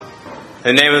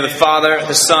In the name of the Father,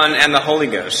 the Son, and the Holy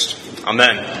Ghost.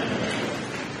 Amen.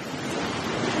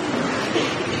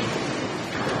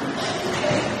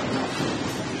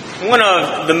 One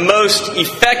of the most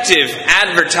effective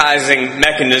advertising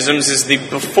mechanisms is the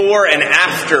before and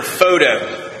after photo.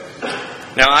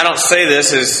 Now, I don't say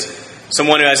this as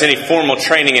someone who has any formal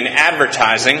training in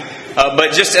advertising,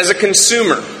 but just as a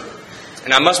consumer.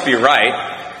 And I must be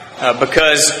right,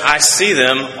 because I see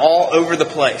them all over the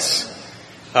place.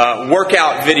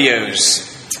 Workout videos,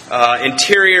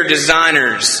 interior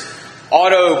designers,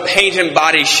 auto paint and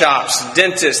body shops,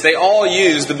 dentists, they all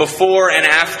use the before and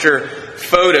after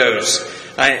photos.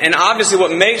 And obviously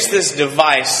what makes this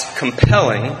device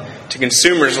compelling to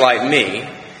consumers like me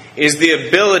is the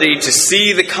ability to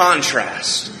see the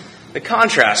contrast. The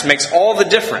contrast makes all the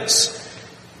difference.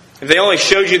 If they only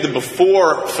showed you the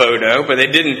before photo, but they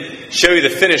didn't show you the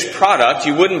finished product,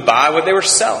 you wouldn't buy what they were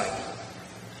selling.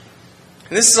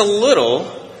 And this is a little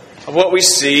of what we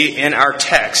see in our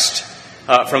text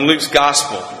from Luke's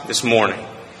Gospel this morning.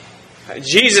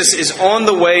 Jesus is on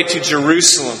the way to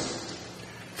Jerusalem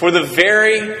for the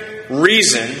very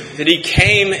reason that he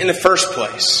came in the first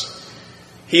place.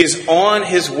 He is on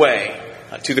his way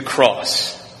to the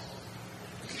cross.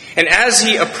 And as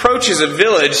he approaches a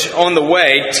village on the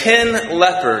way, 10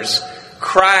 lepers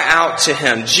cry out to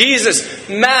him, "Jesus,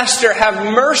 Master, have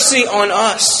mercy on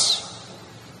us."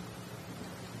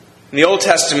 In the Old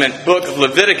Testament book of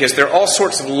Leviticus, there are all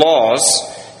sorts of laws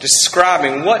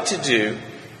describing what to do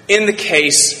in the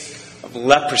case of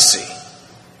leprosy.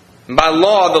 And by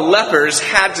law, the lepers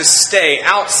had to stay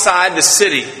outside the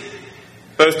city,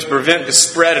 both to prevent the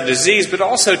spread of disease, but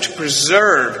also to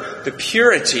preserve the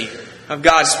purity of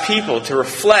God's people, to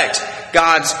reflect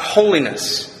God's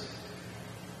holiness.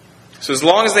 So as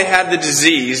long as they had the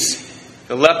disease,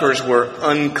 the lepers were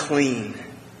unclean.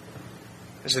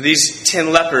 So these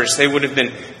 10 lepers, they would have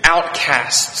been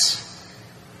outcasts.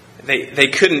 They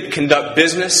couldn't conduct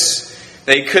business.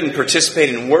 They couldn't participate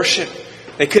in worship.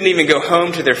 They couldn't even go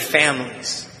home to their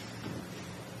families.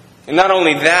 And not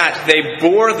only that, they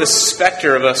bore the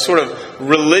specter of a sort of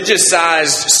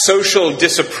religiousized social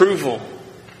disapproval,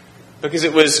 because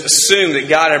it was assumed that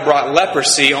God had brought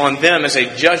leprosy on them as a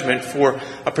judgment for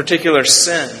a particular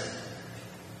sin.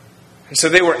 And so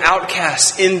they were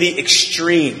outcasts in the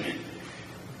extreme.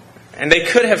 And they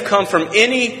could have come from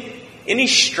any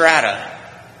strata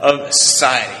of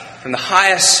society, from the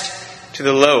highest to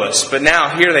the lowest. But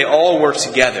now here they all were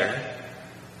together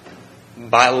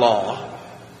by law,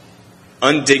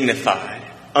 undignified,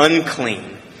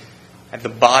 unclean, at the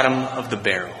bottom of the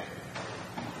barrel.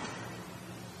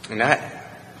 And that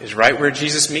is right where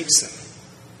Jesus meets them.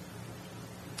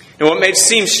 And what may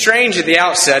seem strange at the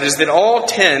outset is that all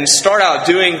 10 start out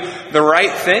doing the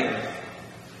right thing.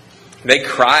 They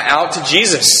cry out to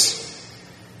Jesus.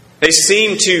 They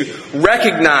seem to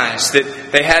recognize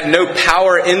that they had no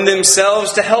power in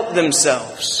themselves to help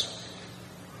themselves.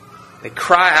 They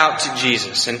cry out to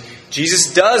Jesus, and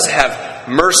Jesus does have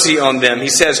mercy on them. He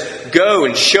says, "Go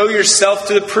and show yourself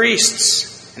to the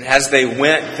priests." And as they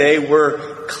went, they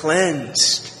were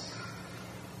cleansed.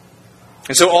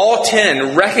 And so all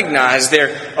 10 recognize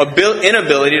their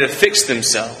inability to fix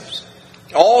themselves.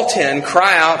 All 10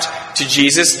 cry out to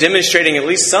Jesus, demonstrating at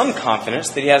least some confidence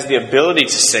that he has the ability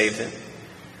to save them.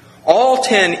 All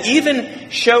 10 even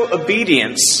show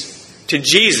obedience to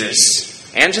Jesus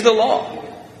and to the law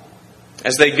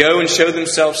as they go and show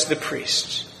themselves to the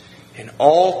priests. And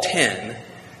all 10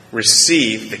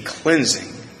 receive the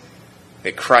cleansing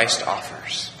that Christ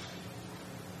offers.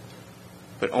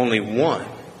 But only one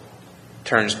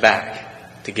turns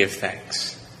back to give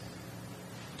thanks.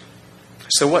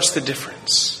 So what's the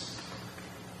difference?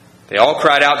 They all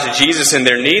cried out to Jesus in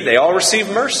their need. They all received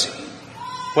mercy.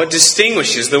 What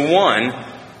distinguishes the one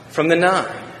from the 9?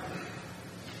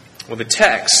 Well, the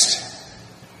text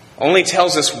only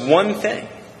tells us one thing.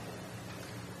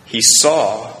 He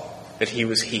saw that he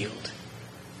was healed.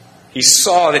 He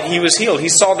saw that he was healed. He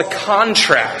saw the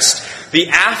contrast, the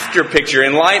after picture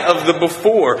in light of the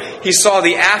before. He saw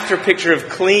the after picture of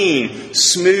clean,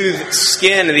 smooth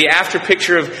skin, and the after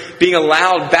picture of being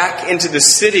allowed back into the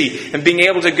city and being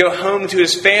able to go home to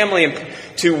his family and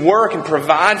to work and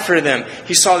provide for them.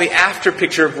 He saw the after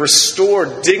picture of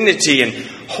restored dignity and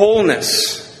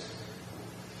wholeness.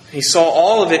 He saw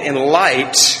all of it in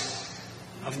light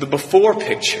of the before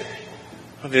picture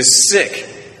of his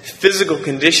sick physical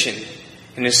condition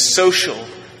and his social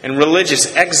and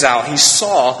religious exile. He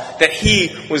saw that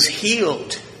he was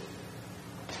healed.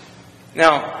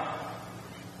 Now,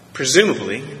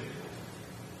 presumably,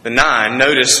 the 9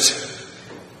 noticed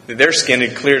that their skin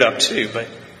had cleared up too, but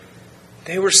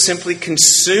They were simply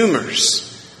consumers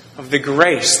of the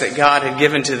grace that God had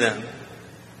given to them.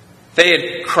 They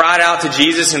had cried out to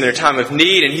Jesus in their time of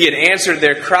need, and He had answered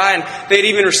their cry, and they had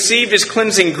even received His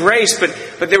cleansing grace,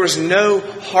 but there was no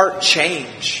heart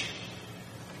change.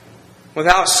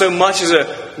 Without so much as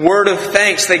a word of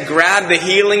thanks, they grabbed the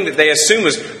healing that they assumed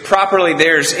was properly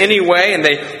theirs anyway, and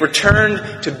they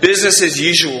returned to business as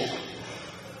usual.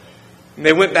 And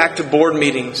they went back to board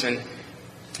meetings and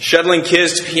shuttling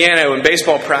kids to piano and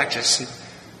baseball practice,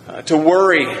 and to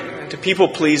worry, and to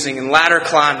people-pleasing and ladder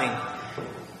climbing.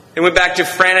 They went back to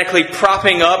frantically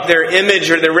propping up their image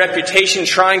or their reputation,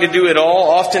 trying to do it all,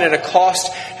 often at a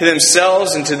cost to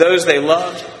themselves and to those they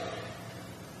loved.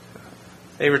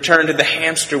 They returned to the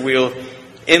hamster wheel of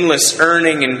endless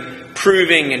earning and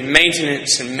proving and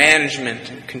maintenance and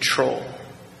management and control.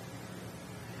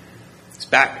 It's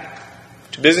back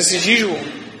to business as usual.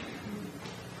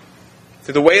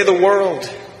 To the way of the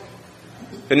world.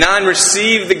 The 9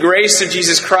 received the grace of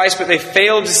Jesus Christ, but they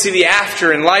failed to see the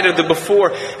after in light of the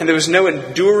before, and there was no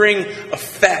enduring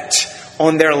effect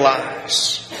on their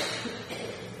lives.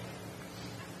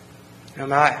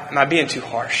 Am I being too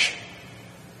harsh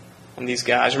on these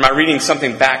guys? Or am I reading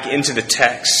something back into the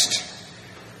text?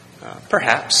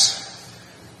 Perhaps.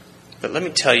 But let me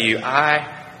tell you, I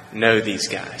know these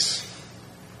guys.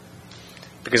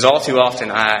 Because all too often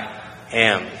I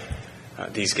am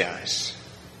these guys.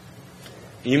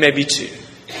 You may be too.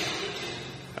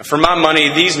 For my money,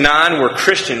 these 9 were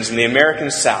Christians in the American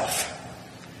South.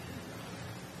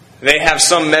 They have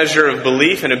some measure of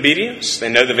belief and obedience. They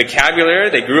know the vocabulary.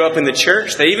 They grew up in the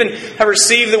church. They even have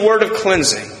received the word of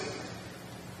cleansing.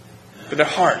 But their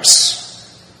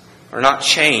hearts are not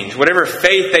changed. Whatever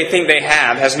faith they think they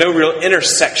have has no real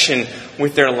intersection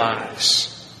with their lives.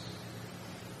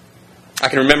 I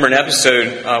can remember an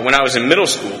episode when I was in middle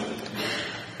school.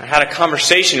 I had a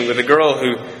conversation with a girl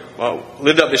who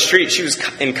lived up the street. She was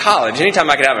in college. Anytime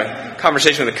I could have a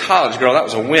conversation with a college girl, that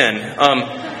was a win.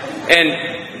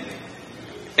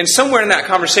 And somewhere in that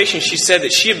conversation, she said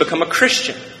that she had become a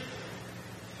Christian.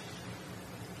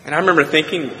 And I remember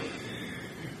thinking,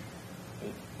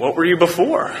 what were you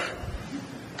before? I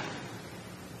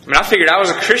mean, I figured I was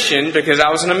a Christian because I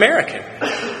was an American.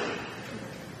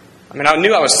 I mean, I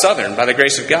knew I was Southern by the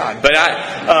grace of God. But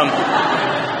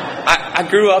I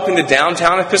grew up in the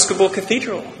downtown Episcopal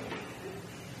Cathedral.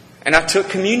 And I took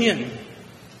communion.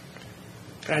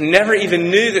 But I never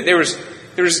even knew that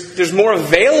there's more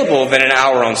available than an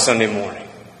hour on Sunday morning.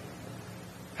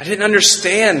 I didn't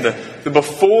understand the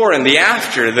before and the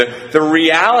after, the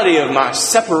reality of my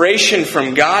separation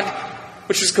from God,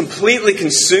 which was completely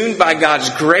consumed by God's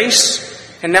grace,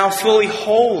 and now fully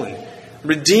whole and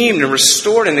redeemed and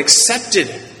restored and accepted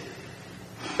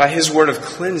by His word of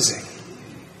cleansing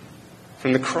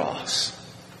from the cross.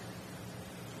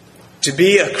 To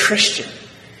be a Christian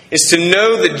is to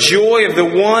know the joy of the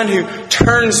one who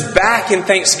turns back in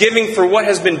thanksgiving for what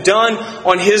has been done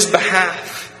on His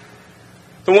behalf.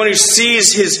 The one who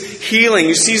sees His healing,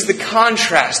 who sees the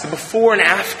contrast, the before and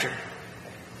after.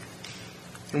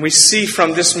 And we see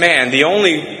from this man the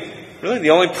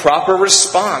only proper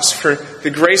response for the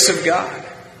grace of God.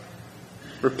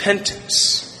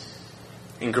 Repentance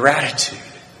and gratitude.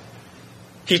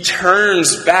 He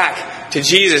turns back to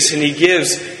Jesus and he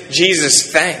gives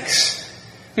Jesus thanks.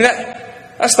 I mean,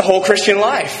 that's the whole Christian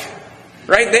life.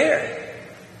 Right there.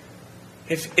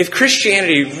 If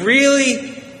Christianity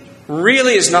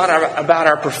really is not about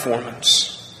our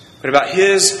performance, but about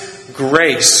His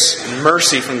grace and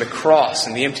mercy from the cross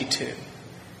and the empty tomb.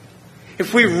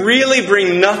 If we really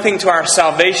bring nothing to our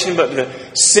salvation but the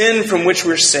sin from which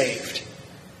we're saved,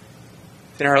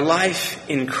 then our life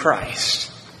in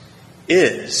Christ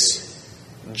is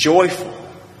joyful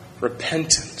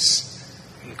repentance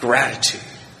and gratitude.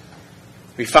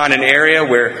 We find an area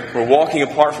where we're walking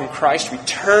apart from Christ. We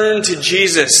turn to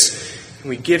Jesus and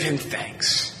we give Him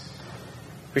thanks.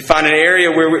 We find an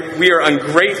area where we are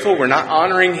ungrateful. We're not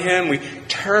honoring Him. We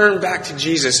turn back to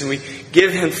Jesus and we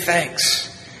give Him thanks.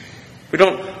 We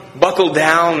don't buckle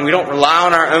down. We don't rely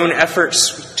on our own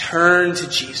efforts. We turn to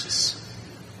Jesus.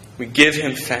 We give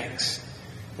Him thanks.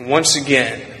 And once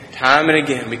again, time and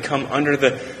again, we come under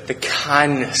the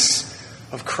kindness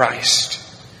of Christ.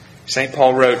 St.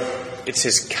 Paul wrote, it's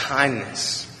His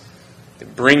kindness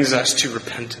that brings us to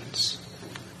repentance.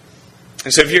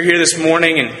 And so if you're here this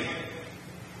morning and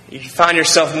you find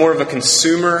yourself more of a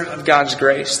consumer of God's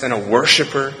grace than a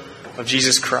worshiper of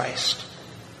Jesus Christ,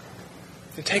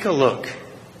 then take a look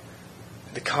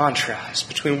at the contrast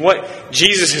between what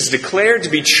Jesus has declared to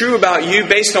be true about you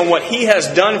based on what He has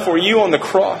done for you on the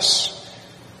cross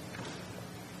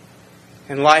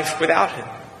and life without Him.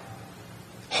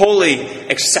 wholly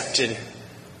accepted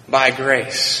by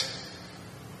grace,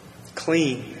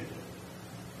 clean,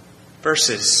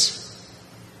 versus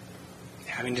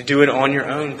having to do it on your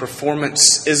own,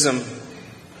 performance-ism,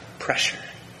 pressure.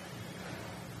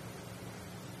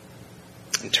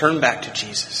 And turn back to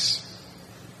Jesus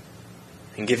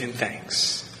and give Him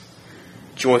thanks,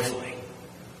 joyfully,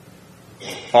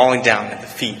 falling down at the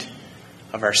feet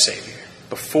of our Savior,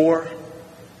 before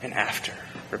and after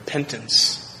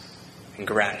repentance and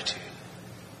gratitude.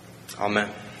 Amen.